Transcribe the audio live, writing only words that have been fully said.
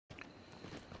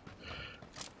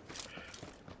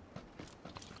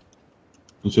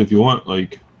And so if you want,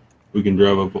 like, we can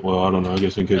drive up. Well, I don't know. I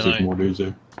guess in case there's Really? more dudes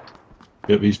there.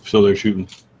 Yep, he's still there shooting.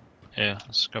 Yeah,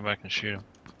 let's go back and shoot him.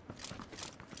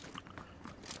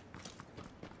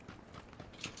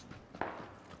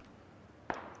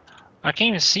 I can't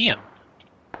even see him.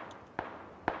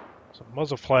 So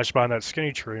muzzle flash behind that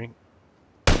skinny tree.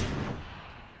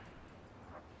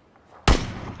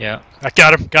 Yeah, I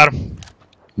got him. Got him.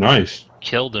 Nice.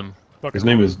 killed him. His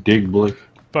name is Dig Blick.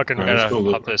 Fucking Alright, let's Gotta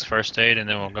go pop look. this first aid and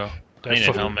then we'll go. I that need a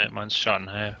fucking, helmet. Mine's shot in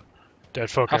half. that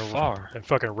fucking How far? that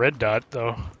fucking red dot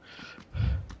though.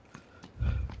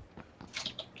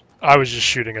 I was just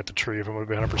shooting at the tree if I'm gonna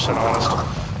be 100% honest.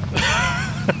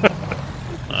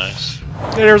 Nice.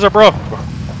 Hey, there's our bro.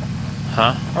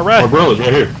 Huh? All right. My bro is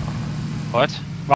right here. What?